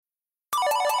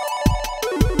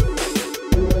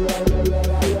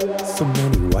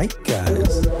white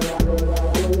guys.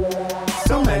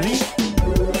 So many.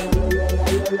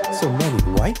 So many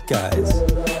white guys.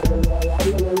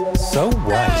 So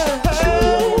white.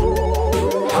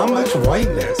 How much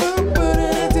whiteness?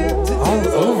 All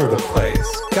over the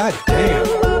place. God damn.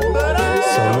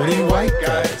 So many white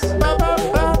guys.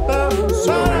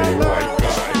 So many white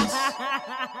guys.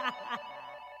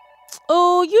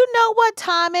 Oh, you know what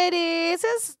time it is.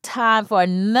 It's time for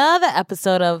another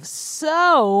episode of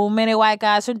So Many White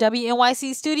Guys from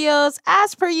WNYC Studios.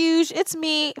 As per usual, it's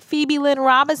me, Phoebe Lynn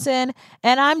Robinson,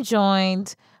 and I'm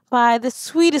joined by the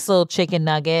sweetest little chicken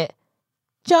nugget,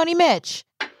 Joanie Mitch.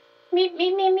 Me.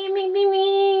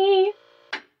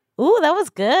 Ooh, that was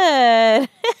good.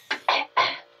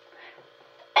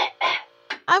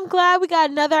 I'm glad we got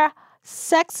another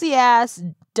sexy-ass,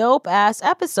 dope-ass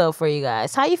episode for you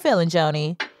guys. How you feeling,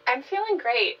 Joanie? I'm feeling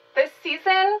great. This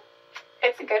season,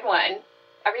 it's a good one.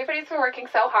 Everybody's been working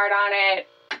so hard on it.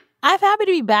 I'm happy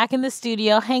to be back in the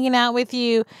studio, hanging out with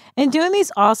you and doing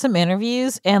these awesome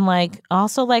interviews and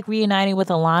also reuniting with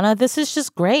Alana. This is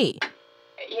just great.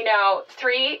 You know,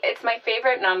 3, it's my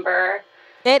favorite number.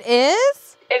 It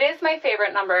is? It is my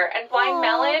favorite number. And Blind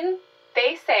Melon,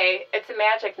 they say it's a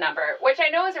magic number, which I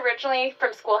know is originally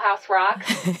from Schoolhouse Rock.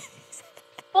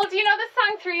 Well, do you know the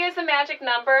song 3 is a magic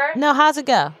number? No, how's it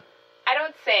go? I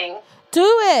don't sing. Do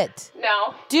it.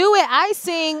 No. Do it. I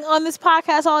sing on this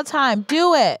podcast all the time.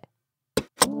 Do it.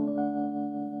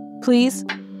 Please?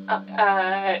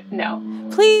 No.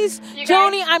 Please? You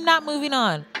Joanie, guys- I'm not moving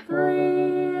on.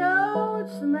 3,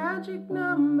 it's the magic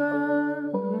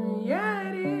number. Yeah,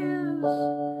 it is.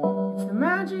 It's the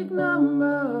magic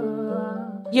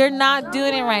number. You're not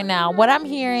doing it right now. What I'm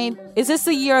hearing, is this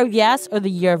the year of yes or the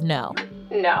year of no?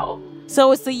 No.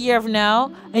 So it's the year of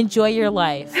no. Enjoy your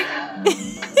life.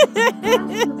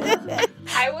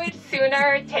 I would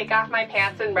sooner take off my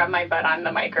pants and rub my butt on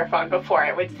the microphone before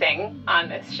I would sing on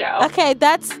this show. Okay,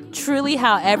 that's truly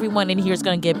how everyone in here is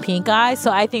going to get pink eye.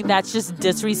 So I think that's just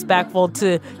disrespectful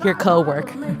to your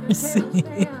coworkers.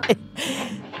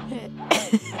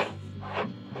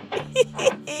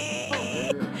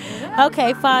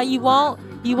 Okay, fine. You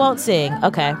won't sing.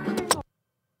 Okay.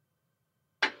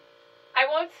 I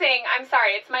won't sing. I'm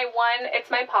sorry. It's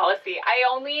my policy. I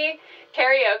only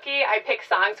karaoke. I pick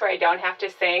songs where I don't have to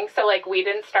sing. So We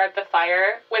Didn't Start the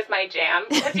Fire was my jam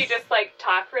because you just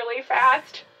talk really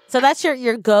fast. So that's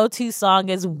your go-to song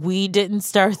is We Didn't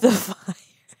Start the Fire.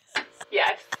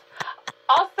 Yes.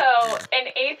 Also, in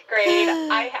 8th grade,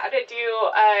 I had to do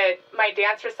my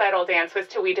dance recital dance was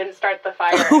to We Didn't Start the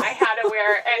Fire. I had to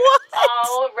wear an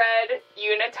all-red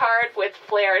unitard with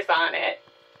flares on it.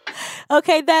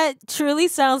 Okay, that truly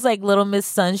sounds like Little Miss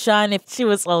Sunshine if she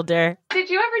was older. Did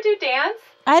you ever do dance?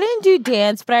 I didn't do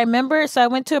dance, but I remember, so I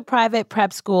went to a private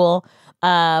prep school,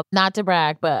 not to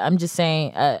brag, but I'm just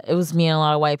saying it was me and a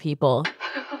lot of white people.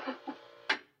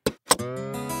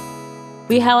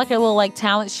 We had a little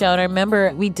talent show, and I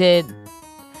remember we did,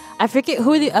 I forget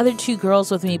who were the other 2 girls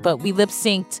with me, but we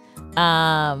lip-synced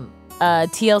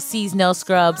TLC's No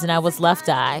Scrubs, and I was Left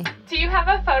Eye. Do you have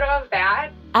a photo of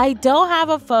that? I don't have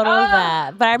a photo of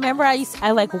that, but I remember I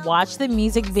watched the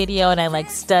music video and I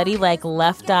study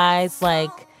Left Eye's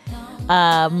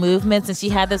movements, and she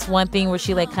had this one thing where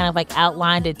she kind of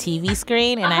outlined a TV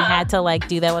screen, and I had to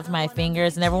do that with my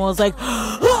fingers, and everyone was like,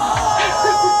 "Oh,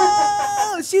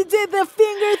 she did the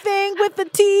finger thing with the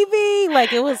TV!"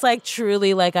 It was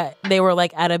truly they were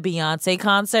at a Beyonce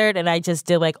concert, and I just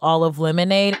did all of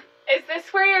Lemonade. Is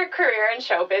this where your career in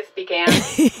showbiz began?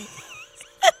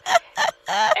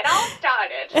 It all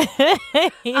started.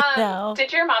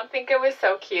 Did your mom think it was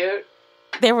so cute?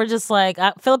 They were just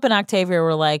Philip and Octavia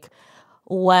were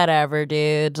whatever,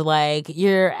 dude.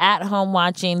 You're at home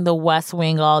watching The West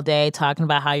Wing all day, talking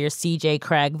about how you're CJ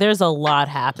Craig. There's a lot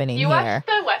happening You here. watched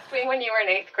The West Wing when you were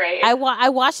in 8th grade? I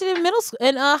watched it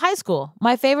in high school.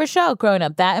 My favorite show growing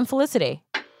up, that and Felicity.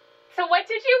 So what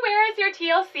did you wear as your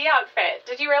TLC outfit?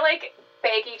 Did you wear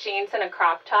baggy jeans and a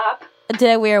crop top? Did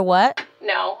I wear what?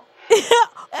 No.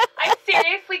 I'm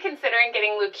seriously considering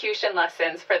getting locution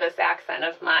lessons for this accent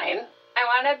of mine. I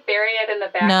want to bury it in the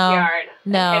backyard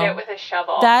and hit it with a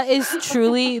shovel. That is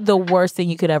truly the worst thing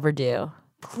you could ever do.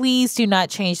 Please do not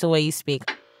change the way you speak.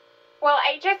 Well,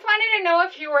 I just wanted to know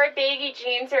if you wore baggy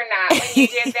jeans or not when you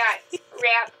did that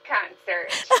rap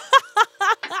concert.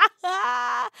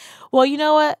 Well, you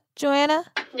know what, Joanna?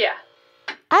 Yeah.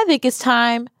 I think it's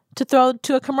time to throw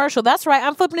to a commercial. That's right.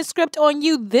 I'm flipping the script on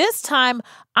you. This time,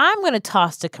 I'm going to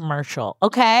toss the commercial,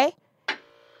 okay?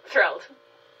 Thrilled.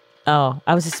 Oh,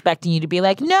 I was expecting you to be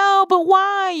like, no, but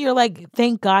why? You're like,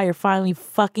 thank God you're finally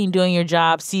fucking doing your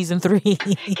job, season 3.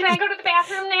 Can I go to the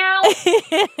bathroom now?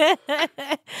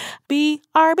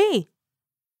 BRB.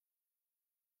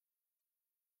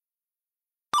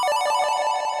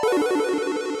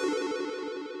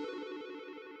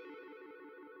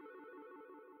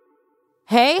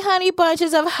 Hey, honey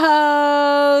bunches of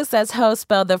hoes. That's hoe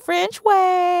spelled the French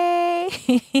way.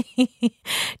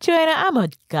 Joanna, I'm a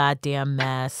goddamn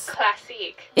mess.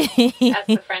 Classique, as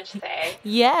the French say.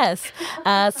 Yes.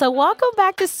 So welcome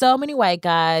back to So Many White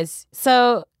Guys.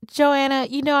 So, Joanna,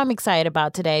 you know I'm excited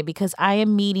about today because I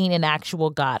am meeting an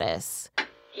actual goddess.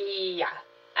 Yeah,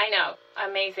 I know.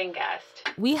 Amazing guest.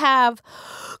 We have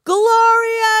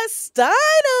Gloria Steinem.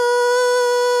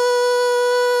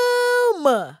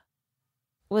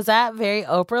 Was that very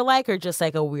Oprah-like or just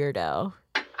like a weirdo?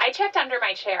 I checked under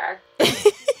my chair. And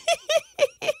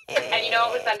you know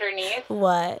what was underneath?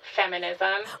 What?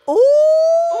 Feminism. Ooh!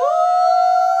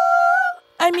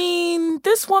 I mean,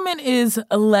 this woman is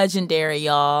legendary,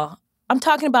 y'all. I'm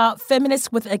talking about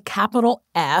feminist with a capital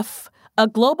F, a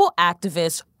global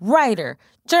activist, writer,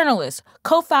 journalist,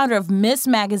 co-founder of Miss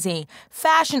Magazine,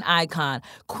 fashion icon,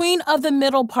 queen of the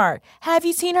middle part. Have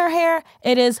you seen her hair?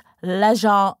 It is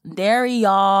legendary,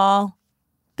 y'all.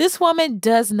 This woman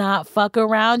does not fuck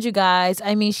around, you guys.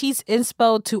 I mean, she's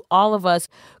inspo to all of us.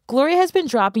 Gloria has been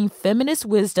dropping feminist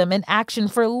wisdom and action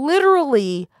for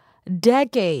literally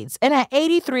decades. And at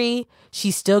 83,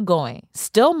 she's still going,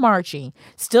 still marching,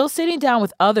 still sitting down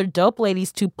with other dope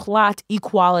ladies to plot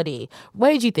equality.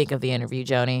 What did you think of the interview,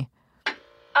 Joanie?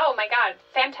 Oh my God,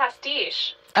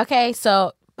 fantastiche. Okay,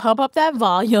 so pump up that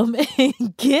volume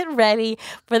and get ready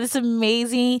for this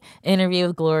amazing interview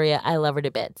with Gloria. I love her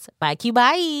to bits. Bye, Q,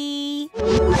 bye.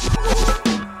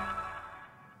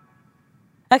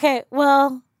 Okay,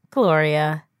 well,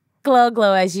 Gloria,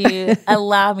 Glow, as you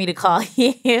allow me to call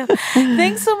you.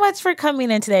 Thanks so much for coming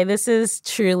in today. This is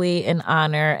truly an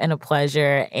honor and a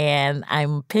pleasure, and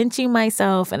I'm pinching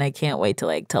myself, and I can't wait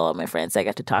to tell all my friends I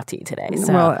got to talk to you today.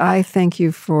 So. Well, I thank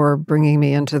you for bringing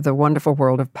me into the wonderful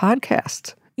world of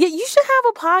podcasts. Yeah, you should have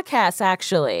a podcast,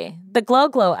 actually. The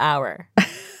Glow Hour.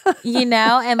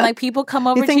 And people come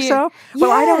over to you. You think so? Yes.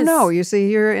 Well, I don't know. You see,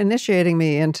 you're initiating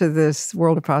me into this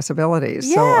world of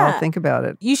possibilities, so I'll think about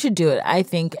it. You should do it. I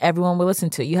think everyone will listen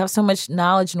to it. You have so much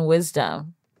knowledge and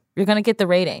wisdom. You're going to get the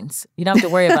ratings. You don't have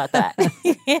to worry about that. But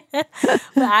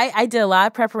I did a lot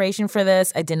of preparation for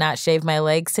this. I did not shave my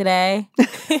legs today.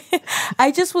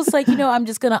 I just was like, I'm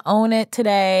just going to own it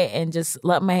today and just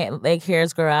let my leg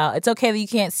hairs grow out. It's okay that you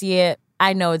can't see it.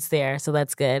 I know it's there, so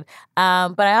that's good.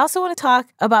 But I also want to talk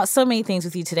about so many things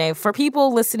with you today. For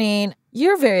people listening,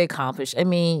 you're very accomplished. I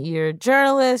mean, you're a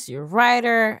journalist, you're a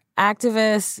writer,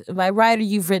 activist. By writer,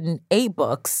 you've written 8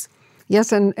 books.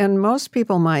 Yes, and most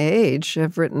people my age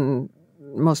have written,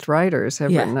 most writers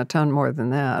have written a ton more than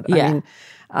that. Yeah. I mean,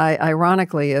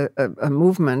 ironically, a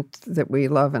movement that we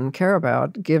love and care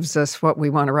about gives us what we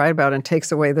want to write about and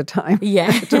takes away the time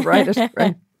to write it,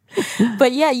 right?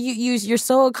 But yeah, you're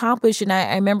so accomplished. And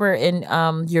I remember in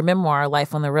your memoir,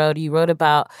 Life on the Road, you wrote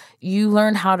about you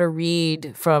learned how to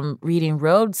read from reading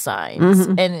road signs.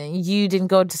 Mm-hmm. And you didn't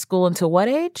go to school until what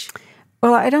age?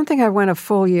 Well, I don't think I went a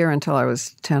full year until I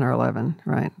was 10 or 11,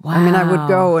 right? Wow. I mean, I would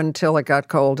go until it got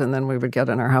cold, and then we would get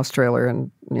in our house trailer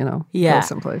and, go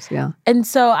someplace, And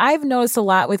so I've noticed a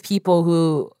lot with people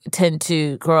who tend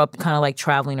to grow up kind of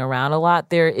traveling around a lot.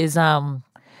 There's a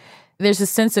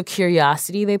sense of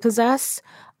curiosity they possess.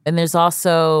 And there's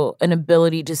also an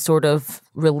ability to sort of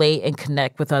relate and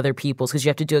connect with other people because you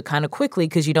have to do it kind of quickly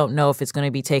because you don't know if it's going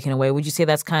to be taken away. Would you say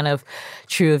that's kind of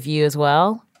true of you as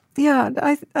well? Yeah,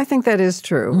 I think that is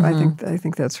true. Mm-hmm. I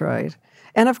think that's right.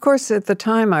 And of course, at the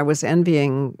time, I was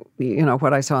envying,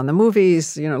 what I saw in the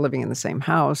movies, living in the same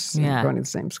house, going to the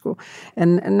same school.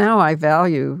 And now I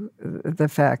value the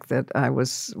fact that I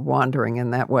was wandering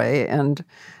in that way. And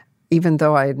even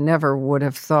though I never would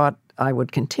have thought I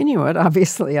would continue it,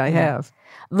 obviously I have.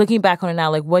 Looking back on it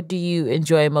now, what do you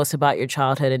enjoy most about your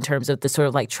childhood in terms of the sort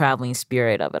of traveling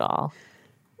spirit of it all?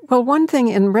 Well, one thing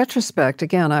in retrospect,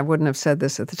 again, I wouldn't have said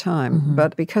this at the time,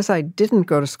 but because I didn't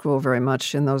go to school very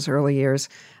much in those early years,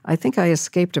 I think I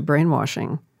escaped a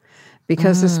brainwashing.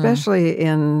 Because especially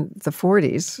in the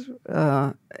 40s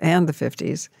and the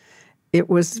 50s, it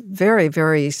was very,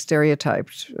 very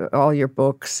stereotyped, all your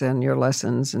books and your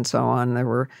lessons and so on. There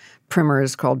were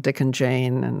primers called Dick and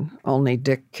Jane, and only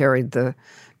Dick carried the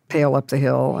pail up the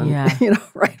hill. And,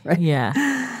 right. Yeah.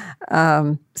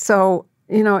 So,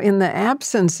 in the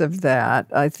absence of that,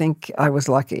 I think I was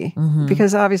lucky.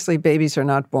 Because obviously babies are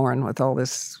not born with all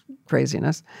this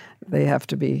craziness. They have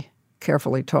to be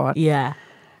carefully taught. Yeah.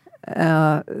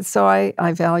 So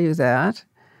I value that.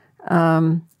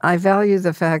 I value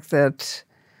the fact that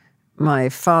my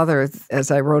father,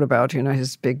 as I wrote about,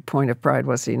 his big point of pride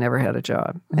was he never had a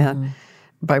job, and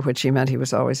by which he meant he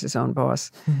was always his own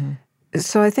boss.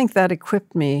 So I think that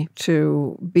equipped me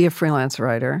to be a freelance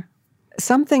writer.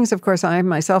 Some things, of course, I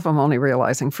myself am only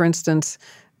realizing. For instance,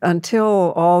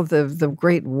 until all the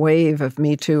great wave of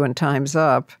Me Too and Time's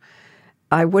Up,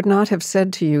 I would not have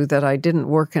said to you that I didn't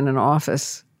work in an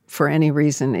office for any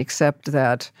reason except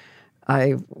that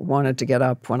I wanted to get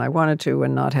up when I wanted to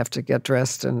and not have to get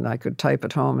dressed, and I could type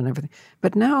at home and everything.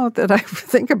 But now that I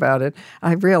think about it,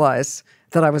 I realize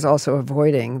that I was also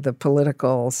avoiding the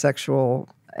political, sexual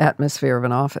atmosphere of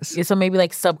an office. So maybe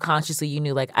like subconsciously you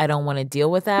knew like, I don't want to deal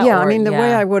with that? Yeah, the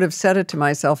way I would have said it to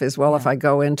myself is, well, if I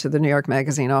go into the New York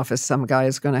Magazine office, some guy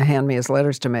is going to hand me his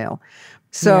letters to mail.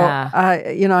 So,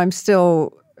 I'm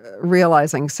still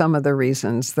realizing some of the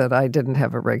reasons that I didn't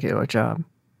have a regular job.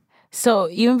 So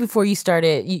even before you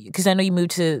started, because I know you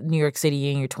moved to New York City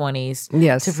in your 20s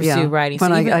to pursue writing.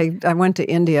 When I went to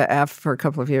India for a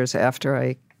couple of years after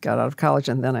I got out of college,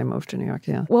 and then I moved to New York,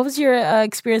 What was your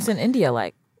experience in India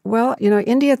like? Well,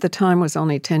 India at the time was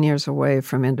only 10 years away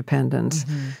from independence.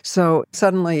 So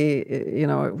suddenly,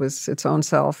 it was its own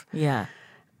self. Yeah.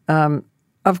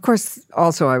 Of course,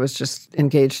 also I was just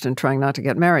engaged in trying not to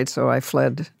get married, so I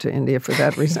fled to India for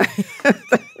that reason.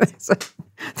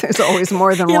 There's always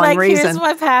more than one reason. Here's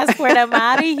my passport, I'm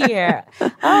out of here.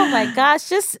 Oh my gosh,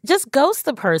 just ghost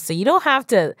the person. You don't have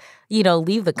to,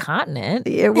 leave the continent.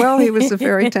 Yeah, well, he was a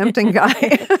very tempting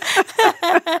guy.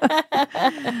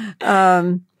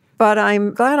 But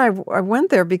I'm glad I went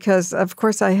there because, of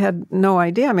course, I had no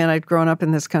idea. I'd grown up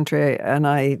in this country and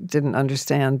I didn't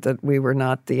understand that we were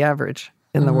not the average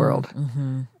in the world.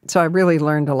 So I really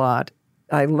learned a lot.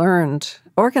 I learned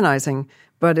organizing,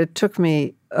 but it took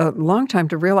me a long time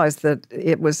to realize that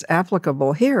it was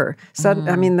applicable here.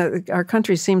 Our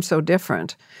country seemed so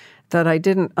different that I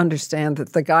didn't understand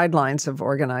that the guidelines of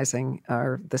organizing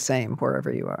are the same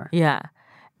wherever you are. Yeah.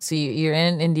 So you're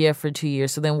in India for 2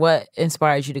 years. So then what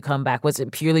inspired you to come back? Was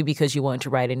it purely because you wanted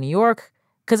to write in New York?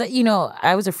 Because,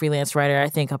 I was a freelance writer, I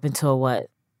think, up until,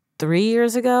 3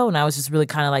 years ago? And I was just really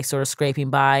kind of sort of scraping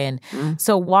by. And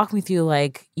so walk me through,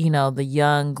 the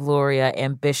young Gloria,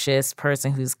 ambitious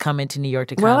person who's come into New York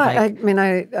to kind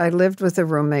of I lived with a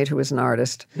roommate who was an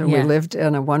artist. Yeah. We lived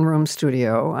in a one-room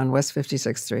studio on West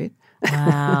 56th Street.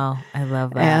 Wow. I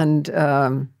love that.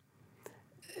 And...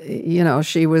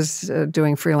 she was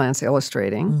doing freelance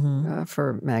illustrating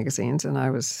for magazines, and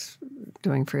I was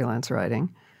doing freelance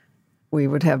writing. We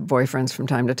would have boyfriends from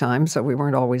time to time, so we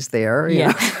weren't always there. You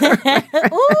know?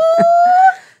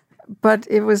 But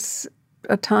it was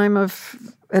a time of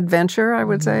adventure, I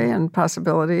would say, and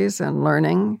possibilities and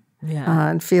learning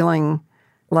and feeling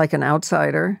like an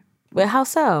outsider. But how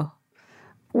so?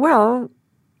 Well,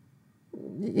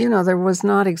 there was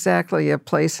not exactly a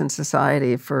place in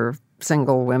society for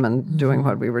single women doing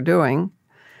what we were doing.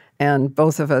 And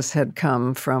both of us had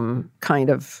come from kind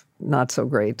of not so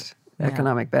great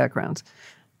economic backgrounds.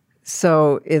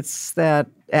 So it's that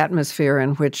atmosphere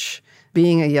in which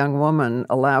being a young woman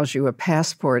allows you a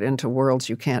passport into worlds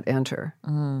you can't enter.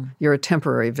 You're a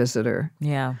temporary visitor.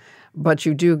 Yeah. But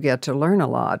you do get to learn a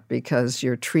lot because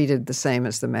you're treated the same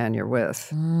as the man you're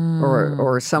with,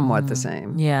 or somewhat the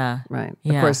same. Yeah. Right.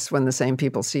 Yeah. Of course, when the same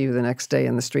people see you the next day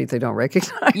in the street, they don't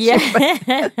recognize you.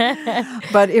 Yeah.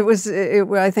 But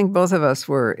I think both of us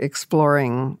were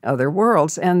exploring other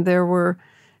worlds. And there were,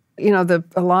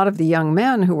 a lot of the young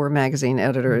men who were magazine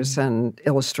editors and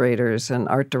illustrators and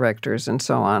art directors and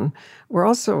so on were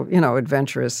also,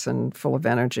 adventurous and full of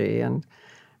energy. And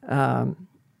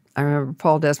I remember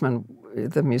Paul Desmond,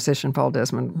 the musician Paul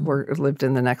Desmond, lived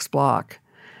in the next block.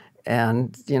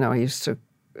 And, he used to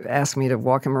ask me to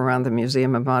walk him around the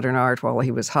Museum of Modern Art while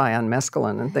he was high on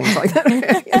mescaline and things like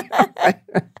that.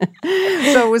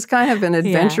 So it was kind of an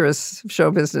adventurous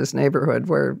show business neighborhood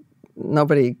where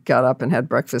nobody got up and had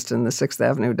breakfast in the 6th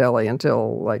Avenue Deli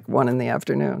until 1 in the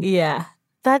afternoon. Yeah.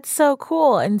 That's so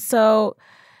cool. And so...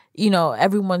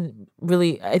 everyone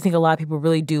really, I think a lot of people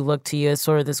really do look to you as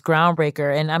sort of this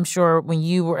groundbreaker. And I'm sure when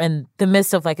you were in the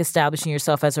midst of establishing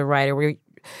yourself as a writer,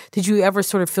 did you ever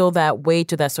sort of feel that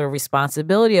weight or that sort of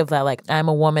responsibility of that, I'm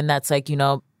a woman that's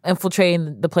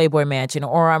infiltrating the Playboy Mansion,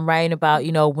 or I'm writing about,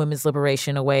 women's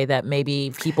liberation in a way that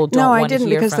maybe people don't want to hear from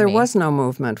me? No, I didn't, because there was no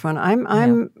movement. When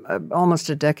I'm almost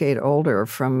a decade older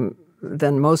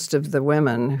than most of the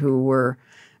women who were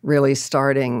really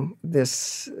starting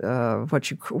this,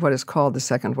 what is called the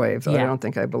second wave. Though I don't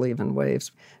think I believe in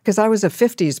waves. Because I was a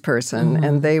 50s person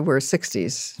and they were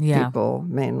 60s people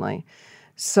mainly.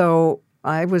 So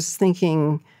I was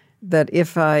thinking that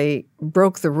if I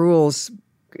broke the rules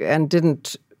and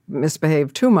didn't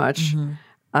misbehaved too much,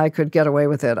 I could get away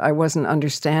with it. I wasn't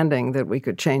understanding that we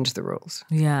could change the rules.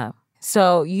 Yeah.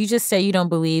 So you just say you don't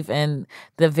believe in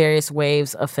the various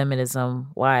waves of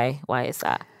feminism. Why? Why is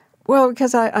that? Well,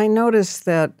 because I noticed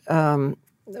that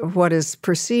what is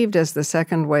perceived as the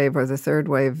second wave or the third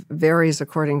wave varies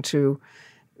according to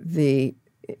the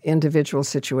individual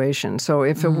situation. So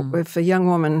if a young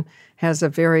woman has a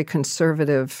very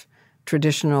conservative,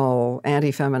 traditional,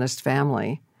 anti-feminist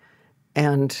family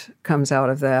and comes out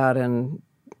of that and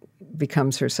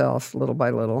becomes herself little by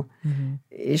little,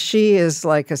 she is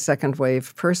like a second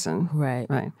wave person.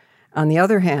 Right. On the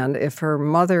other hand, if her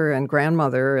mother and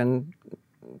grandmother and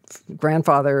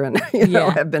grandfather and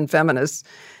have been feminists,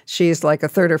 she's like a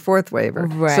third or fourth waver.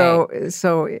 Right.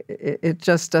 So it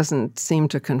just doesn't seem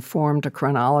to conform to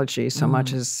chronology so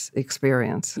much as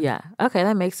experience. Yeah. Okay,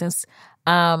 that makes sense.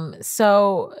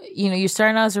 So, you're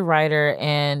starting out as a writer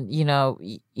and,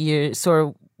 you're sort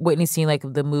of witnessing like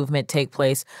the movement take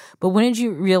place. But when did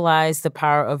you realize the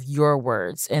power of your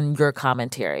words and your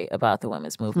commentary about the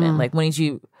women's movement? Like when did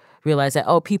you realize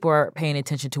that, people are paying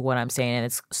attention to what I'm saying and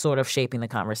it's sort of shaping the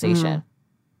conversation?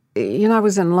 I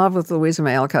was in love with Louisa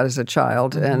May Alcott as a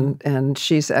child, and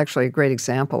she's actually a great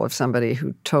example of somebody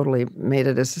who totally made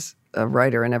it as a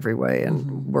writer in every way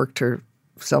and worked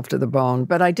herself to the bone.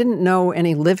 But I didn't know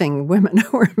any living women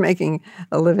who were making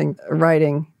a living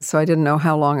writing, so I didn't know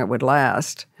how long it would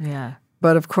last. Yeah.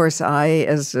 But of course,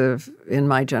 in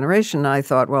my generation, I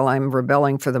thought, well, I'm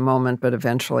rebelling for the moment, but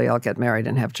eventually I'll get married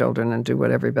and have children and do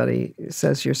what everybody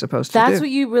says you're supposed to do. That's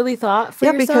what you really thought for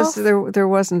yourself? Yeah, because there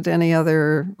wasn't any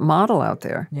other model out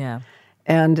there. Yeah.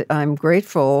 And I'm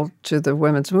grateful to the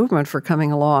women's movement for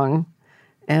coming along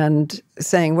and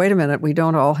saying, wait a minute, we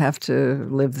don't all have to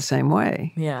live the same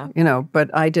way. Yeah.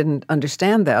 But I didn't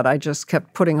understand that. I just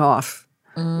kept putting off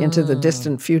into the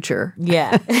distant future.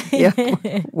 Yeah.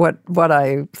 what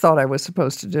I thought I was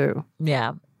supposed to do.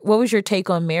 Yeah. What was your take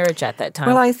on marriage at that time?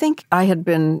 Well, I think I had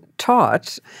been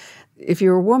taught if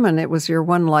you're a woman, it was your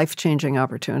one life-changing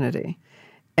opportunity.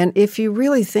 And if you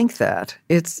really think that,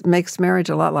 it makes marriage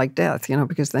a lot like death,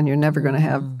 because then you're never going to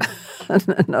have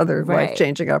another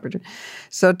life-changing opportunity.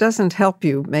 So it doesn't help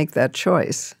you make that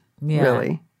choice,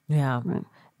 really. Yeah. Right.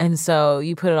 And so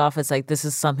you put it off as like, this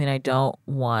is something I don't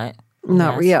want.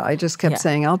 No, I just kept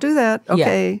saying, I'll do that.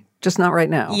 Okay, just not right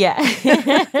now. Yeah.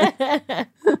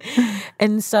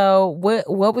 And so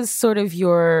what was sort of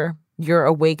your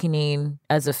awakening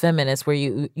as a feminist where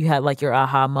you had like your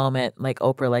aha moment, like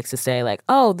Oprah likes to say, like,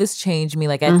 oh, this changed me.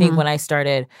 Like I think when I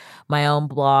started my own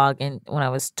blog and when I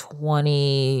was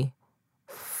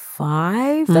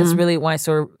 25, that's really when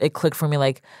it clicked for me,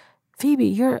 like, Phoebe,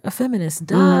 you're a feminist,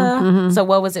 duh. So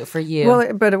what was it for you?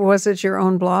 Well, but was it your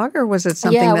own blog or was it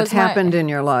something that happened in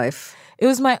your life? It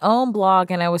was my own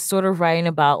blog, and I was sort of writing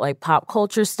about like pop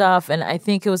culture stuff. And I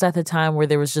think it was at the time where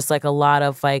there was just like a lot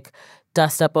of like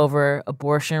dust up over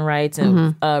abortion rights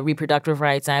and reproductive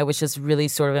rights. And I was just really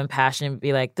sort of impassioned,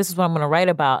 be like, this is what I'm going to write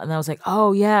about. And I was like,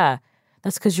 oh yeah,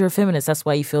 that's because you're a feminist. That's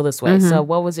why you feel this way. So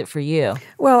what was it for you?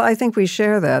 Well, I think we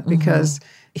share that because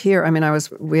here,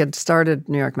 we had started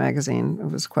New York Magazine.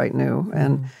 It was quite new.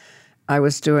 And I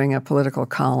was doing a political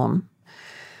column.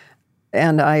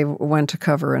 And I went to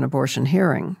cover an abortion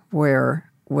hearing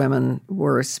where women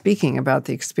were speaking about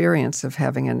the experience of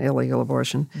having an illegal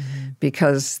abortion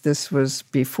because this was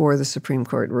before the Supreme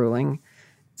Court ruling.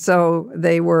 So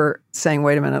they were saying,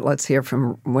 wait a minute, let's hear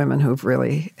from women who've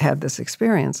really had this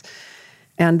experience.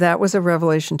 And that was a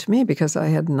revelation to me because I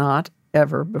had not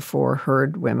ever before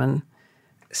heard women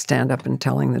stand up and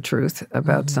telling the truth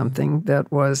about something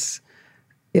that was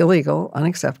illegal,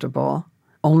 unacceptable,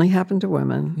 only happened to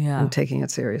women, and taking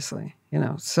it seriously.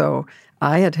 So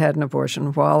I had an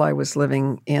abortion while I was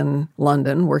living in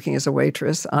London, working as a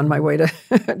waitress on my way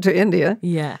to India,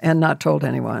 and not told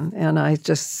anyone. And I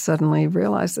just suddenly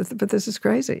realized but this is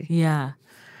crazy. Yeah.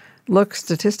 Look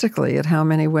statistically at how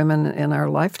many women in our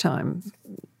lifetime,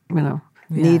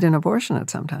 need an abortion at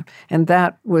some time. And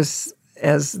that was the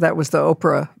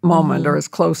Oprah moment, or as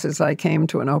close as I came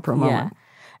to an Oprah moment.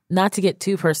 Not to get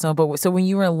too personal, but so when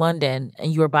you were in London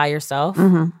and you were by yourself?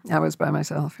 I was by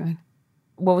myself, right.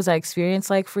 What was that experience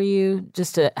like for you,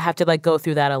 just to have to like go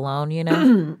through that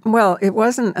alone, Well, it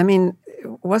wasn't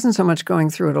so much going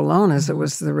through it alone as it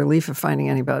was the relief of finding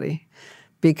anybody,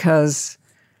 because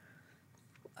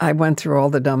I went through all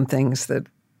the dumb things that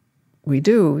we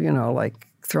do, like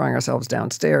throwing ourselves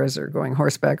downstairs or going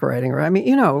horseback riding, or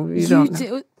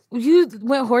You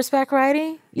went horseback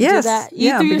riding? You yes. did that?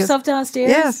 You threw yourself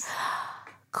downstairs? Yes.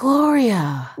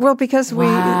 Gloria. Well, because we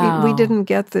didn't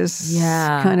get this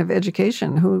kind of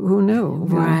education. Who knew?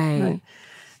 Right.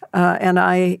 And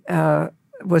I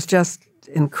was just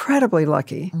incredibly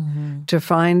lucky to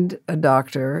find a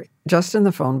doctor just in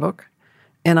the phone book.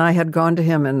 And I had gone to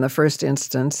him in the first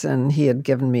instance, and he had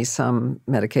given me some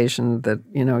medication that,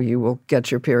 you will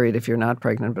get your period if you're not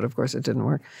pregnant, but of course it didn't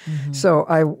work. So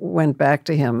I went back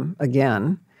to him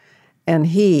again, and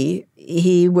he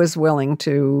was willing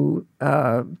to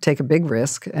take a big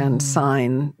risk and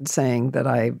sign saying that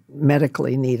I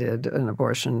medically needed an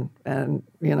abortion, and,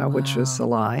 which was a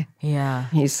lie. Yeah.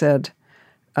 He said,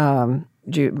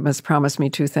 you must promise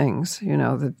me two things,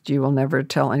 that you will never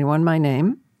tell anyone my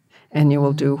name, and you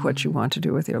will do what you want to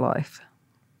do with your life.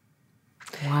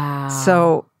 Wow.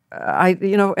 So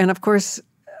and of course,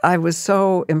 I was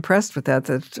so impressed with that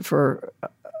for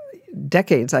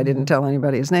decades I didn't tell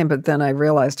anybody his name, but then I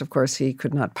realized, of course, he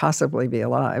could not possibly be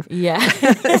alive. Yeah.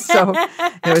 So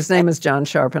his name is John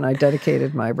Sharp, and I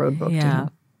dedicated my road book to him.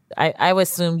 I would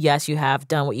assume, yes, you have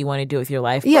done what you want to do with your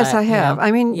life. Yes, but, I have.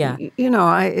 I mean, yeah.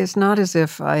 It's not as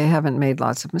if I haven't made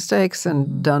lots of mistakes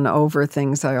and done over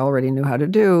things I already knew how to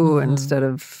do instead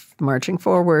of marching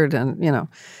forward and,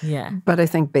 Yeah. But I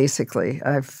think basically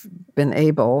I've been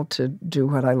able to do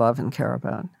what I love and care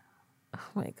about. Oh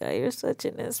my God, you're such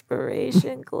an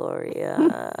inspiration,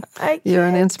 Gloria. You're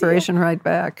an inspiration right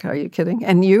back. Are you kidding?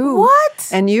 And you, What?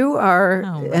 And you are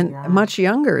God. much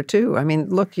younger too. I mean,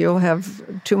 look, you'll have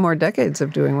 2 more decades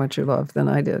of doing what you love than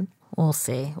I did. We'll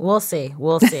see.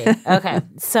 Okay,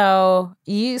 so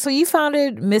you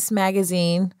founded Miss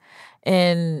Magazine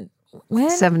in when?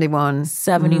 71.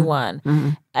 71. Mm-hmm.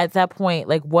 At that point,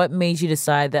 like, what made you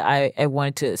decide that I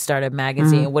wanted to start a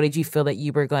magazine? What did you feel that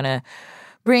you were going to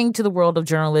bring to the world of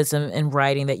journalism and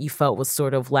writing that you felt was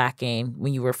sort of lacking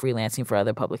when you were freelancing for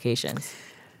other publications?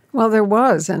 Well, there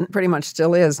was, and pretty much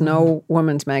still is, no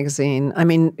women's magazine. I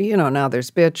mean, now there's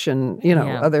Bitch and,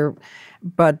 other,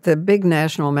 but the big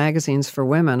national magazines for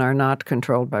women are not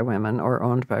controlled by women or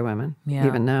owned by women,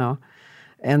 even now.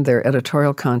 And their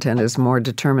editorial content is more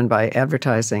determined by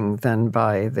advertising than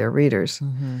by their readers.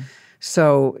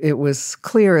 So it was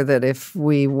clear that if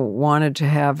we wanted to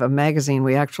have a magazine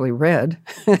we actually read,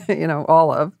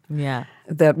 all of,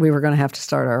 that we were going to have to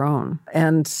start our own.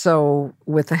 And so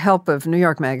with the help of New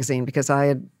York Magazine, because I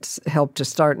had helped to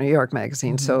start New York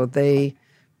Magazine, so they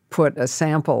put a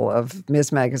sample of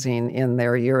Ms. Magazine in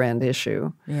their year-end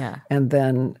issue and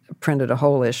then printed a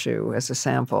whole issue as a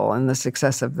sample. And the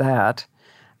success of that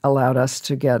allowed us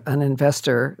to get an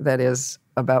investor that is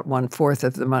about 1/4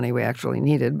 of the money we actually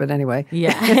needed. But anyway,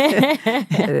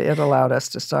 it allowed us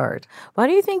to start. Why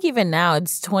do you think even now,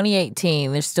 it's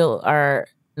 2018, there still are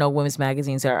no women's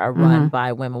magazines that are run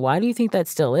by women? Why do you think that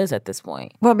still is at this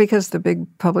point? Well, because the big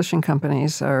publishing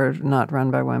companies are not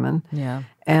run by women. Yeah.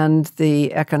 And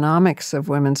the economics of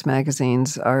women's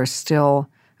magazines are still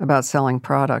about selling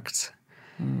products.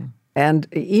 And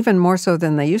even more so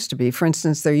than they used to be. For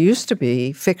instance, there used to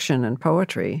be fiction and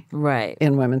poetry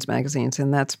in women's magazines,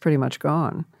 and that's pretty much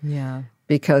gone. Yeah.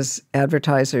 Because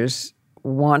advertisers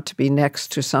want to be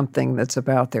next to something that's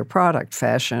about their product,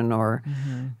 fashion or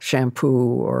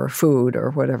shampoo or food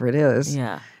or whatever it is.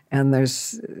 Yeah. And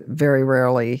there's very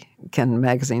rarely can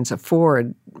magazines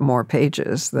afford more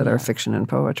pages that are fiction and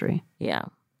poetry. Yeah.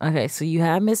 Okay, so you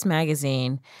have Miss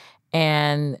Magazine,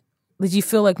 and did you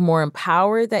feel like more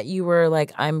empowered that you were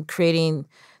like, I'm creating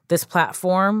this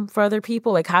platform for other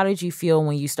people? Like, how did you feel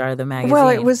when you started the magazine?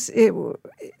 Well,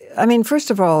 first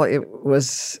of all, it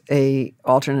was a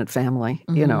alternate family,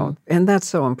 and that's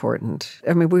so important.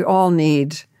 I mean, we all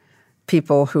need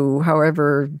people who,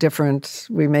 however different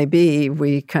we may be,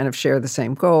 we kind of share the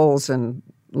same goals and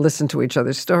listen to each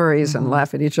other's stories and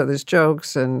laugh at each other's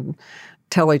jokes and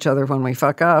tell each other when we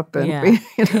fuck up. And,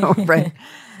 right.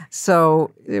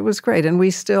 So it was great. And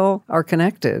we still are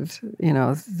connected,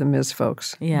 the Ms.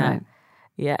 folks. Yeah. Right?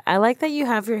 Yeah. I like that you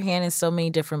have your hand in so many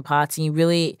different pots, and you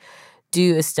really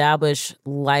do establish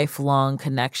lifelong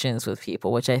connections with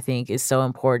people, which I think is so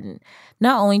important.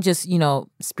 Not only just,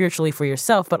 spiritually for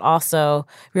yourself, but also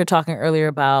we were talking earlier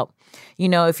about,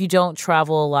 if you don't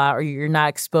travel a lot or you're not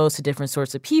exposed to different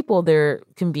sorts of people, there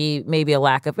can be maybe a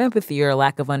lack of empathy or a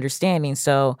lack of understanding.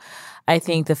 So I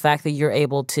think the fact that you're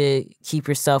able to keep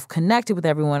yourself connected with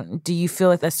everyone, do you feel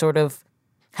like that sort of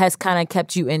has kind of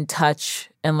kept you in touch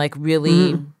and like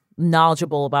really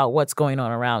knowledgeable about what's going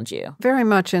on around you? Very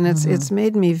much. And it's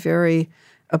made me very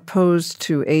opposed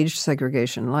to age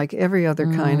segregation. Like every other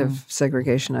kind of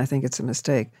segregation, I think it's a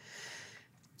mistake.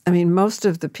 I mean, most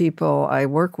of the people I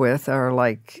work with are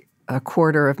like a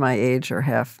quarter of my age or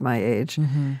half my age.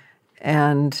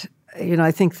 And,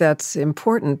 I think that's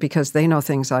important because they know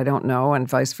things I don't know and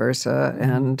vice versa.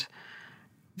 And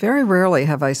very rarely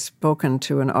have I spoken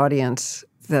to an audience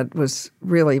that was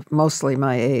really mostly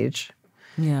my age.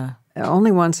 Yeah.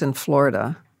 Only once in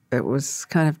Florida. It was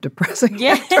kind of depressing.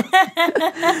 Yeah.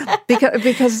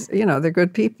 because they're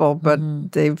good people, but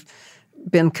they've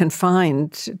been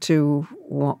confined to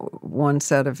one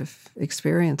set of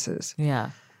experiences.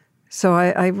 Yeah. So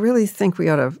I really think we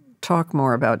ought to talk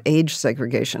more about age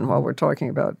segregation while we're talking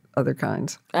about other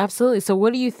kinds. Absolutely. So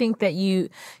what do you think that you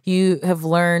have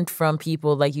learned from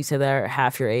people, like you said, that are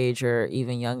half your age or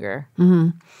even younger?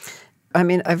 Mm-hmm. I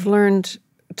mean, I've learned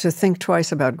to think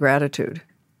twice about gratitude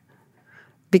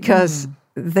because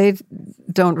they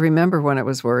don't remember when it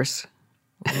was worse.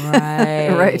 Right.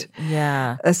 Right.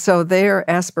 Yeah. So their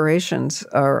aspirations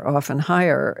are often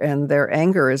higher and their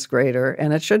anger is greater,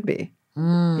 and it should be.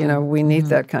 We need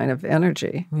that kind of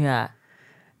energy. Yeah.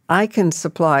 I can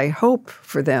supply hope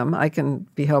for them. I can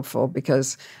be helpful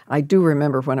because I do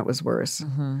remember when it was worse.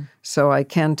 So I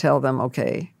can tell them,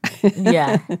 okay,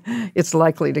 Yeah. it's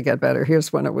likely to get better.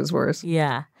 Here's when it was worse.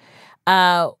 Yeah.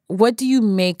 What do you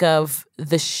make of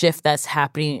the shift that's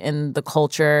happening in the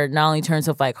culture, not only in terms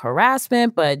of like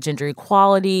harassment, but gender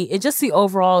equality, and just the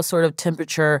overall sort of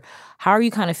temperature? How are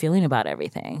you kind of feeling about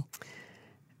everything?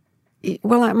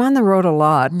 Well, I'm on the road a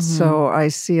lot, so I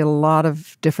see a lot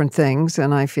of different things,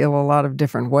 and I feel a lot of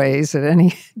different ways at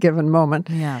any given moment.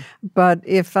 Yeah. But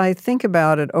if I think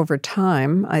about it over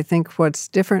time, I think what's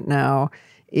different now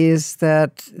is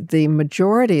that the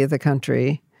majority of the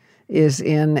country is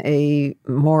in a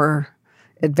more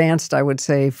advanced, I would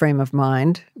say, frame of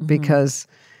mind because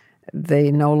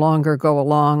they no longer go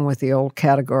along with the old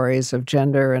categories of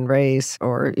gender and race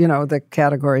or, the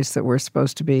categories that we're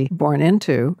supposed to be born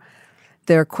into.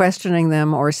 They're questioning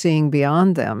them or seeing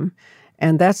beyond them.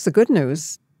 And that's the good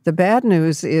news. The bad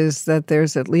news is that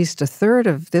there's at least a third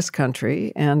of this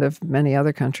country and of many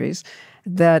other countries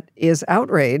that is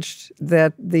outraged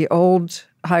that the old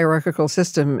hierarchical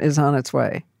system is on its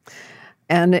way.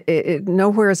 And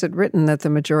nowhere is it written that the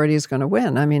majority is going to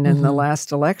win. I mean, in the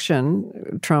last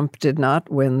election, Trump did not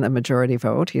win the majority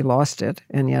vote. He lost it,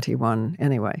 and yet he won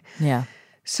anyway. Yeah.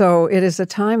 So it is a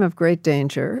time of great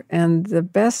danger, and the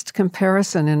best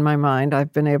comparison in my mind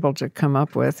I've been able to come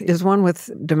up with is one with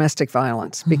domestic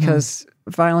violence, because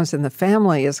violence in the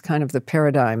family is kind of the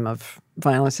paradigm of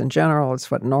violence in general. It's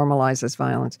what normalizes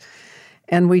violence.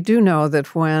 And we do know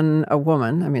that when a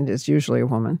woman, I mean, it's usually a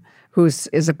woman, who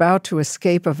is about to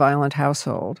escape a violent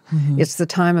household, it's the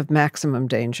time of maximum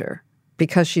danger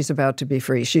because she's about to be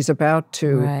free. She's about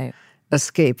to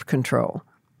escape control.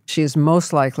 She's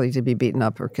most likely to be beaten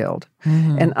up or killed.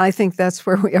 And I think that's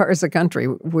where we are as a country.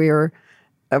 We're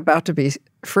about to be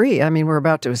free. I mean, we're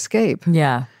about to escape.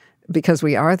 Yeah. Because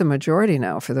we are the majority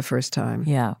now for the first time.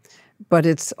 Yeah. But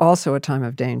it's also a time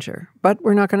of danger. But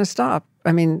we're not going to stop.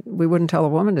 I mean, we wouldn't tell a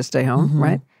woman to stay home,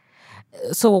 right?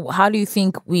 So how do you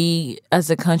think we as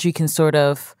a country can sort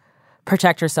of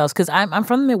protect ourselves? Because I'm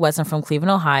from the Midwest. I'm from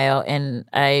Cleveland, Ohio, and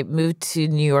I moved to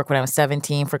New York when I was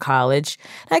 17 for college.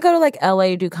 And I go to like LA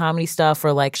to do comedy stuff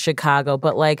or like Chicago,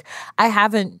 but like I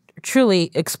haven't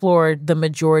truly explored the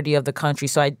majority of the country.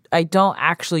 So I don't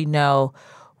actually know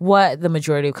what the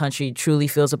majority of the country truly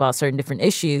feels about certain different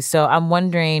issues. So I'm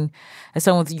wondering, as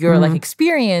someone with your like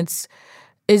experience,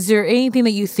 is there anything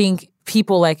that you think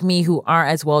people like me who aren't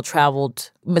as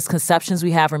well-traveled, misconceptions we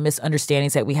have or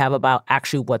misunderstandings that we have about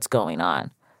actually what's going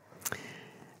on?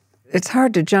 It's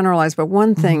hard to generalize, but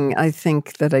one thing I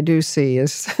think that I do see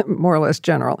is more or less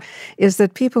general, is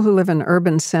that people who live in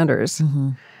urban centers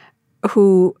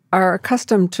who are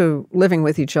accustomed to living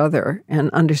with each other and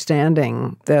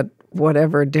understanding that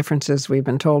whatever differences we've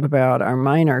been told about are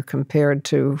minor compared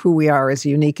to who we are as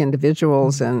unique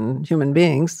individuals and human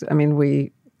beings. I mean,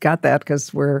 we got that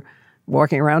because we're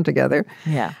walking around together,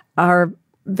 are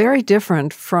very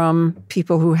different from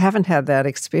people who haven't had that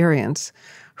experience,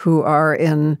 who are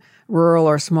in rural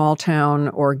or small town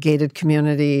or gated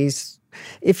communities.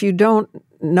 If you don't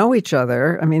know each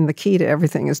other, I mean, the key to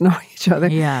everything is knowing each other,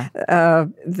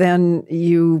 then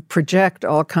you project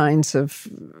all kinds of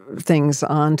things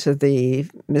onto the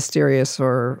mysterious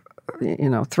or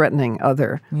threatening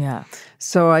other. Yeah.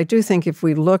 So I do think if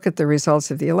we look at the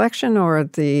results of the election or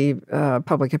at the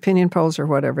public opinion polls or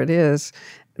whatever it is,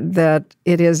 that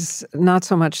it is not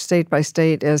so much state by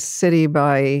state as city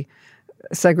by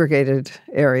segregated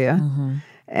area.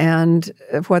 And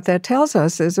what that tells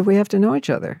us is that we have to know each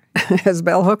other. As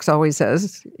Bell Hooks always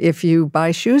says, if you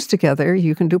buy shoes together,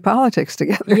 you can do politics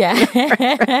together. Yeah.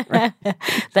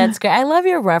 That's great. I love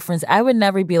your reference. I would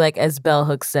never be like, as Bell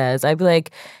Hooks says. I'd be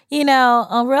like,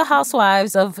 Real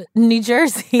Housewives of New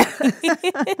Jersey.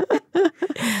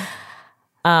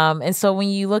 And so when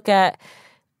you look at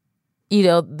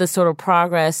the sort of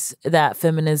progress that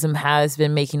feminism has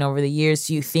been making over the years,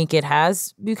 do you think it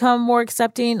has become more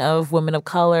accepting of women of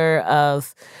color,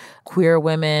 of queer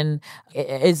women?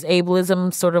 Is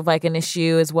ableism sort of like an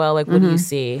issue as well? Like, what do you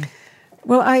see?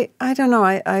 Well, I don't know.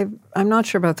 I'm not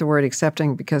sure about the word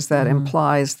accepting because that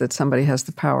implies that somebody has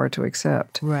the power to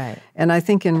accept. Right. And I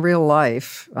think in real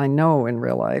life, I know in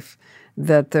real life,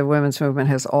 that the women's movement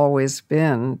has always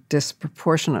been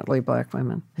disproportionately Black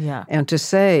women. Yeah. And to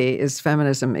say, is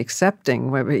feminism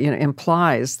accepting,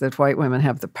 implies that white women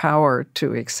have the power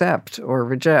to accept or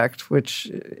reject, which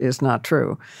is not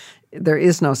true. There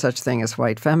is no such thing as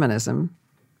white feminism.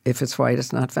 If it's white,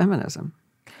 it's not feminism.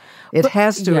 It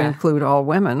has to include all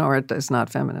women or it is not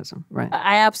feminism, right?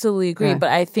 I absolutely agree, but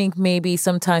I think maybe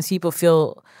sometimes people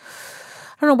feel,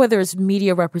 I don't know whether it's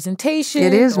media representation.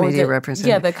 It is media representation.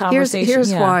 Yeah, the conversation.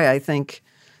 Here's why I think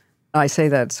I say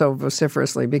that so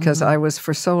vociferously, because I was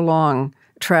for so long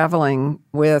traveling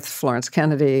with Florence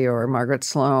Kennedy or Margaret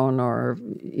Sloan or,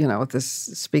 this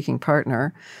speaking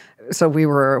partner. So we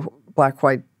were a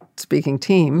Black-white speaking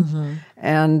team,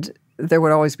 and there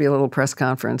would always be a little press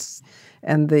conference.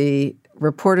 And the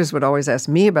reporters would always ask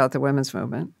me about the women's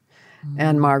movement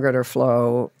and Margaret or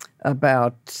Flo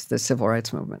about the civil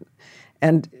rights movement.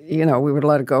 And, we would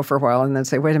let it go for a while and then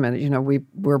say, wait a minute,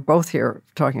 we're both here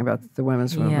talking about the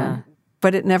women's movement.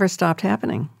 But it never stopped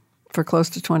happening for close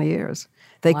to 20 years.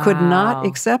 They could not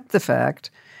accept the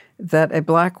fact that a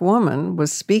Black woman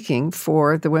was speaking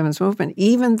for the women's movement,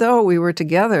 even though we were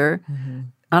together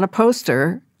on a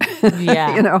poster,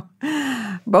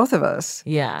 both of us.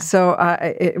 Yeah. So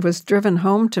it was driven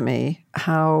home to me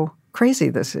how crazy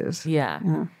this is.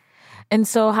 Yeah. And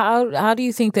so how do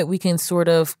you think that we can sort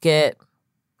of get,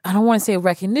 I don't want to say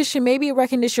recognition,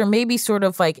 or maybe sort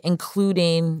of like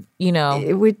including,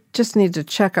 We just need to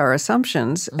check our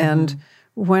assumptions. And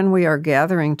when we are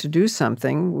gathering to do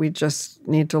something, we just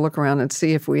need to look around and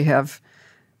see if we have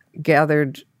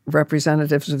gathered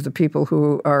representatives of the people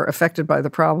who are affected by the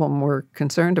problem we're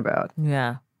concerned about.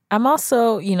 Yeah. I'm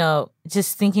also,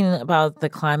 just thinking about the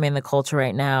climate and the culture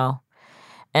right now.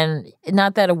 And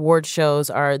not that award shows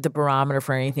are the barometer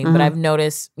for anything, but I've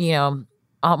noticed,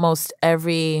 almost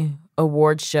every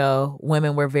award show,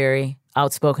 women were very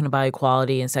outspoken about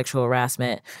equality and sexual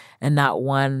harassment, and not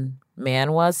one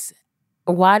man was.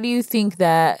 Why do you think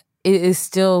that it is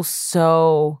still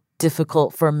so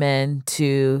difficult for men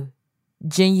to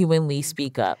genuinely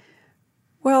speak up?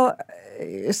 Well,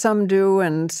 some do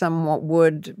and some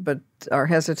would, but are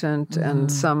hesitant,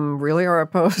 and some really are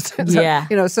opposed.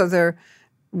 So they're,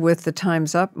 with the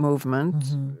Time's Up movement,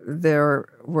 there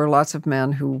were lots of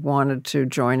men who wanted to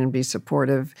join and be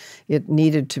supportive. It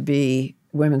needed to be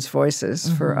women's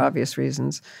voices for obvious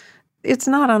reasons. It's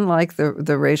not unlike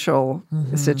the racial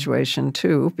situation,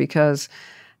 too, because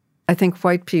I think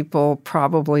white people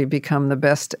probably become the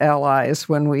best allies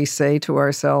when we say to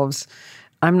ourselves,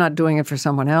 I'm not doing it for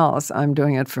someone else, I'm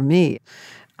doing it for me.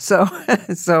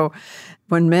 So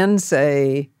when men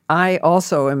say, I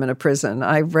also am in a prison,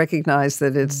 I recognize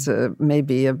that it's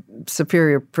maybe a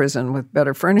superior prison with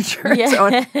better furniture. And so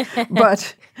on.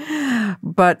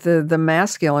 But the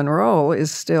masculine role is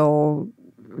still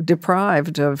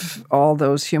deprived of all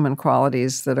those human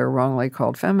qualities that are wrongly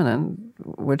called feminine,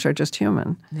 which are just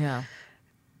human. Yeah.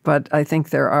 But I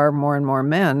think there are more and more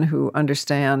men who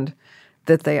understand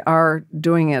that they are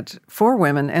doing it for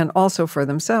women and also for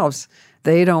themselves.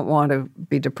 They don't want to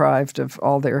be deprived of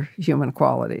all their human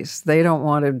qualities. They don't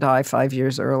want to die 5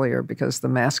 years earlier because the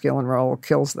masculine role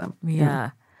kills them. Yeah.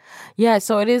 Yeah,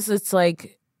 so it's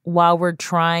like while we're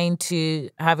trying to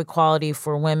have equality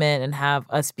for women and have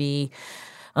us be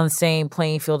on the same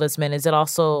playing field as men, is it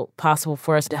also possible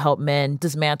for us to help men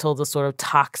dismantle the sort of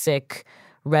toxic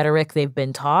rhetoric they've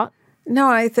been taught? No,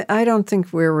 I don't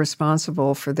think we're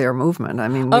responsible for their movement. I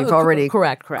mean, we've already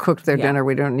cooked their dinner.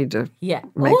 We don't need to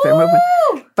make their movement.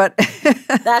 But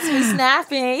that's me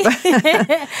snapping.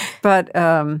 But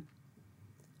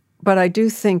I do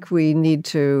think we need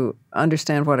to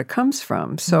understand what it comes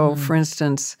from. So, for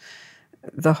instance,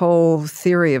 the whole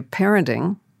theory of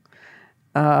parenting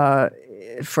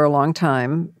for a long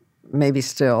time, maybe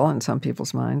still in some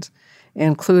people's minds,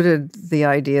 included the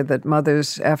idea that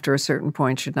mothers, after a certain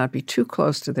point, should not be too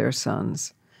close to their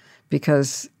sons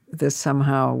because this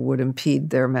somehow would impede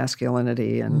their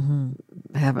masculinity and,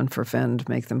 heaven forfend,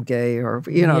 make them gay or,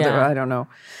 I don't know.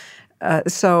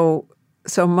 So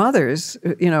mothers,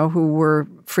 who were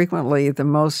frequently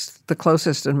the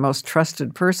closest and most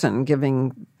trusted person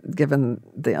given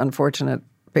the unfortunate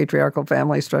patriarchal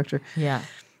family structure,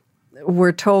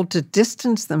 were told to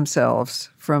distance themselves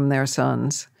from their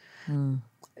sons. And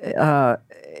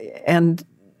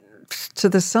to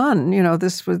the son,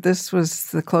 this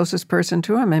was the closest person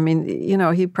to him. I mean,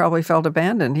 he probably felt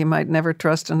abandoned. He might never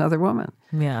trust another woman.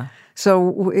 Yeah.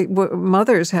 So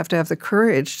mothers have to have the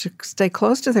courage to stay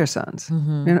close to their sons.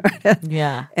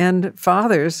 Yeah. And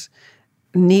fathers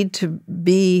need to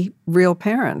be real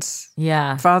parents.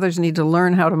 Yeah. Fathers need to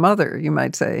learn how to mother, you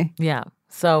might say. Yeah.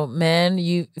 So men,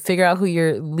 you figure out who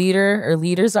your leader or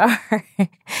leaders are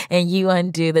and you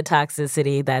undo the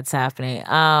toxicity that's happening.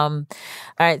 All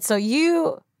right. So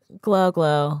you,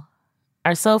 Glow,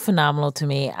 are so phenomenal to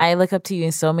me. I look up to you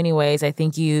in so many ways. I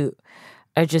think you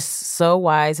are just so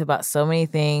wise about so many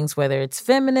things, whether it's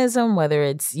feminism, whether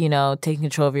it's, taking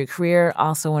control of your career.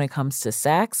 Also when it comes to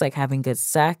sex, like having good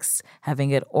sex, having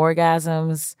good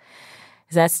orgasms.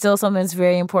 Is that still something that's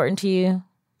very important to you?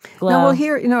 Glow? No, well,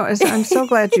 here, I'm so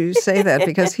glad you say that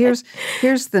because here's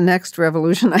the next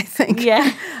revolution, I think.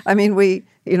 Yeah. I mean,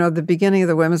 the beginning of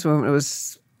the women's movement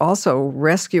was also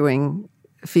rescuing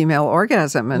female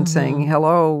orgasm and saying,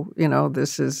 hello,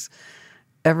 this is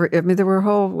there were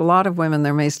a lot of women,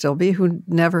 there may still be, who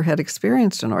never had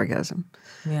experienced an orgasm.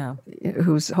 Yeah.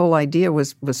 Whose whole idea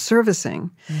was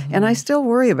servicing. And I still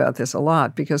worry about this a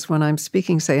lot because when I'm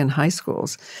speaking, say, in high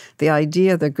schools, the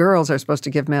idea that girls are supposed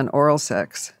to give men oral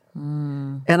sex.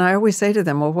 And I always say to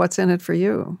them, well, what's in it for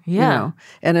you? Yeah.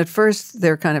 And at first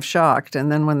they're kind of shocked.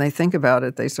 And then when they think about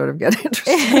it, they sort of get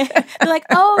interested. They're like,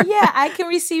 oh, yeah, I can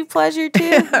receive pleasure too.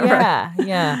 Yeah, right.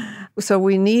 Yeah. So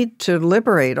we need to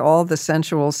liberate all the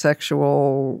sensual,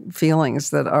 sexual feelings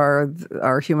that are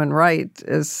our human right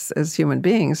as human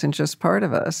beings and just part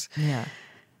of us. Yeah.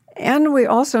 And we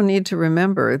also need to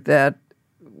remember that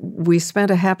we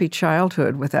spent a happy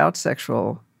childhood without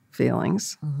sexual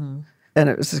feelings. And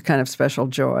it was a kind of special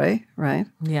joy, right?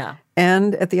 Yeah.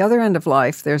 And at the other end of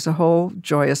life, there's a whole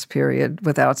joyous period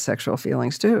without sexual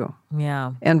feelings too.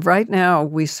 Yeah. And right now,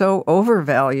 we so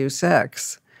overvalue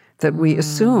sex that we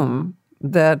assume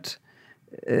that,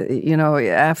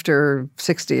 after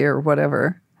 60 or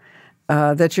whatever,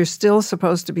 that you're still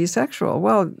supposed to be sexual.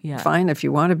 Well, fine if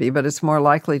you want to be, but it's more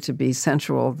likely to be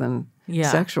sensual than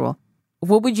sexual.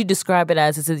 What would you describe it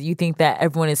as? Is it you think that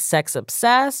everyone is sex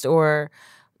obsessed, or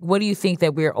what do you think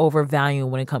that we're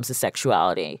overvaluing when it comes to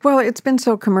sexuality? Well, it's been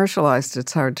so commercialized,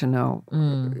 it's hard to know,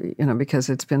 because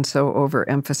it's been so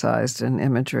overemphasized in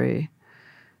imagery.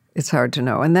 It's hard to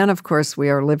know. And then, of course, we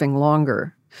are living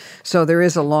longer. So there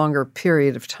is a longer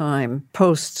period of time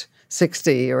post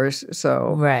 60 or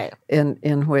so, right,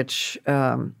 in which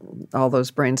all those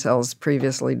brain cells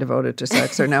previously devoted to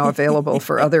sex are now available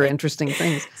for other interesting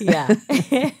things. Yeah.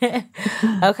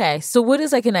 Okay. So what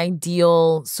is like an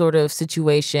ideal sort of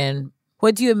situation?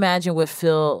 What do you imagine would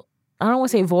fill, I don't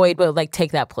want to say void, but like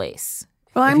take that place?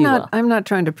 Well, I'm not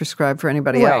trying to prescribe for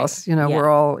anybody else. We're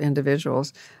all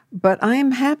individuals. But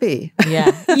I'm happy.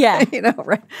 Yeah, yeah.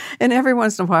 Right? And every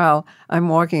once in a while, I'm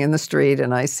walking in the street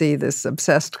and I see this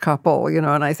obsessed couple, and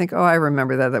I think, oh, I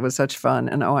remember that. That was such fun.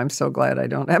 And oh, I'm so glad I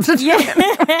don't have to do it.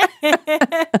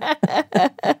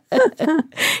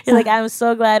 You're like, I'm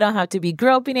so glad I don't have to be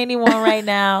groping anyone right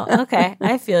now. Okay,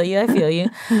 I feel you.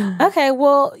 Okay,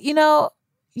 well,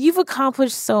 you've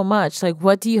accomplished so much. Like,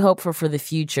 what do you hope for the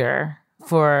future?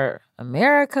 For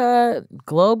America,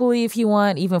 globally, if you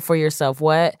want, even for yourself,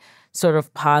 what sort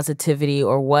of positivity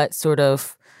or what sort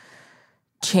of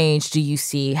change do you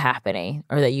see happening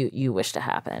or that you wish to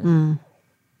happen?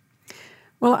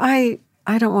 Well, I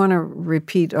don't want to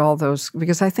repeat all those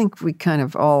because I think we kind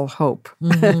of all hope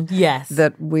yes.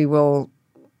 that we will,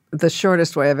 the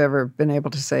shortest way I've ever been able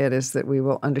to say it is that we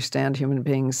will understand human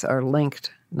beings are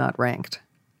linked, not ranked.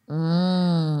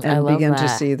 And begin to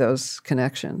see those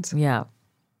connections. Yeah.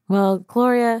 Well,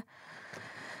 Gloria,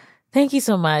 thank you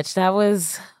so much. That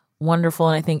was wonderful,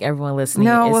 and I think everyone listening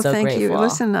is so thank grateful. You.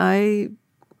 Listen,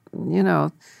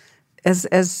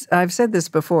 as I've said this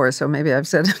before, so maybe I've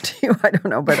said it to you, I don't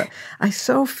know, but I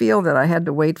so feel that I had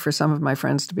to wait for some of my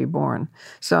friends to be born.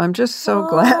 So I'm just so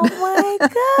glad. Oh, my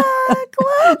God,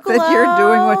 Glow. that you're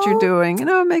doing what you're doing.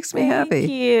 It makes me happy.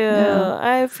 Thank you. Yeah.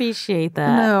 I appreciate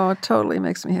that. No, it totally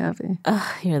makes me happy.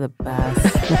 You're the best.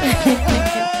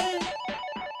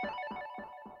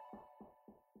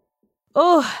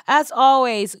 Oh, as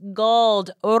always,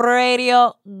 gold.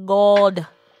 Radio gold.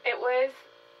 It was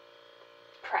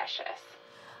precious.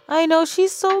 I know,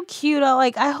 she's so cute.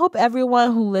 I hope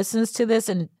everyone who listens to this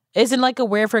and isn't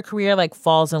aware of her career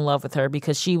falls in love with her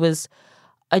because she was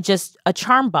just a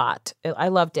charm bot. I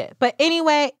loved it. But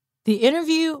anyway, the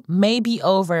interview may be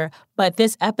over, but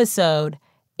this episode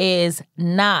is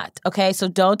not. Okay, so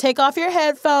don't take off your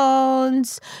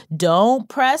headphones. Don't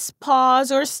press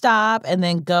pause or stop and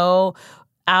then go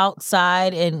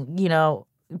outside and,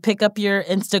 pick up your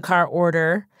Instacart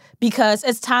order because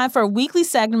it's time for a weekly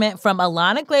segment from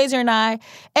Alana Glazer and I.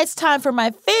 It's time for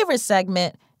my favorite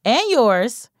segment, and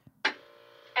yours.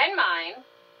 And mine.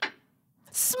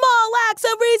 Small acts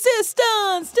of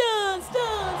resistance.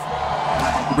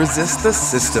 Resist the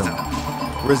system.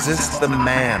 Resist the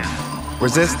man.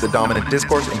 Resist the dominant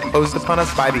discourse imposed upon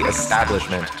us by the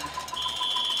establishment.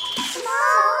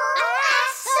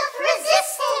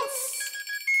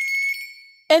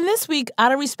 And this week,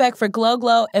 out of respect for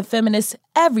Glow and feminists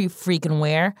every freaking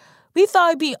where, we thought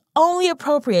it'd be only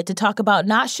appropriate to talk about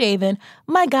not shaving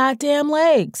my goddamn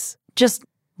legs. Just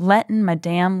letting my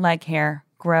damn leg hair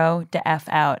grow the F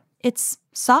out. It's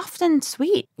soft and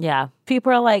sweet. Yeah.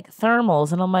 People are like,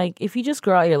 thermals. And I'm like, if you just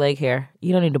grow out your leg hair,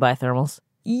 you don't need to buy thermals.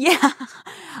 Yeah.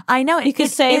 I know. You could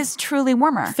save is truly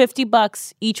warmer.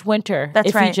 $50 each winter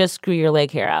if you just grew your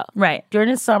leg hair out. Right. During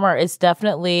the summer, it's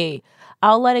definitely...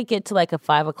 I'll let it get to like a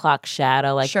 5 o'clock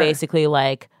shadow, like basically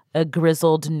like a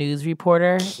grizzled news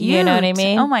reporter. Cute. You know what I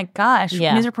mean? Oh my gosh.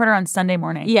 Yeah. News reporter on Sunday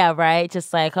morning. Yeah, right.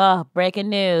 Just like, oh, breaking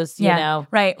news, you know.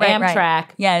 Right.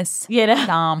 Amtrak. Yes. You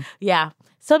know? Yeah.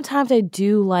 Sometimes I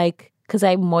do like, because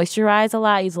I moisturize a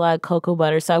lot, use a lot of cocoa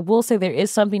butter. So I will say there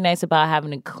is something nice about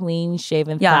having a clean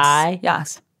shaven thigh.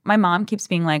 Yes. My mom keeps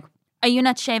being like, are you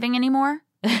not shaving anymore?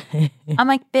 I'm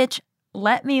like, bitch.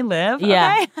 Let me live.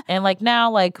 Yeah. Okay? And like now,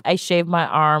 like I shave my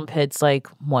armpits like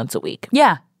once a week.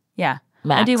 Yeah. Max.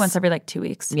 I do once every like 2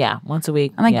 weeks. Yeah. Once a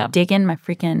week. I'm like digging my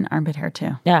freaking armpit hair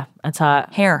too. Yeah. That's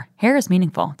hot. Hair is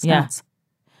meaningful. It's nuts.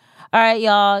 All right,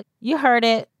 y'all. You heard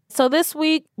it. So this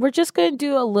week, we're just going to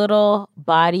do a little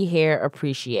body hair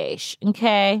appreciation.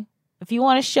 Okay. If you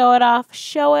want to show it off,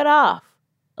 show it off.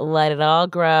 Let it all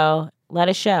grow. Let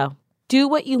it show. Do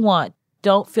what you want.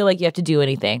 Don't feel like you have to do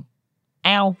anything.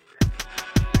 Ow.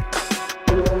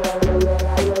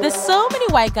 The So Many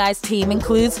White Guys team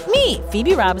includes me,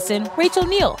 Phoebe Robinson, Rachel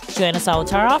Neal, Joanna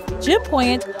Solitaroff, Jim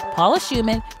Poyant, Paula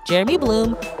Schumann, Jeremy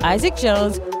Bloom, Isaac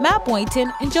Jones, Matt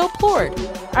Boynton, and Joe Plord.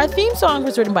 Our theme song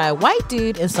was written by a white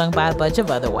dude and sung by a bunch of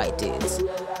other white dudes.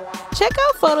 Check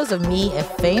out photos of me and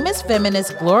famous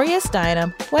feminist Gloria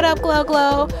Steinem, what up, Glow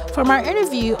Glow, from our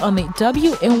interview on the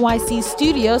WNYC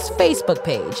Studios Facebook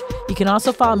page. You can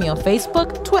also follow me on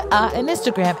Facebook, Twitter, and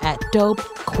Instagram at Dope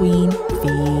Queen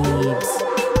Phoebes.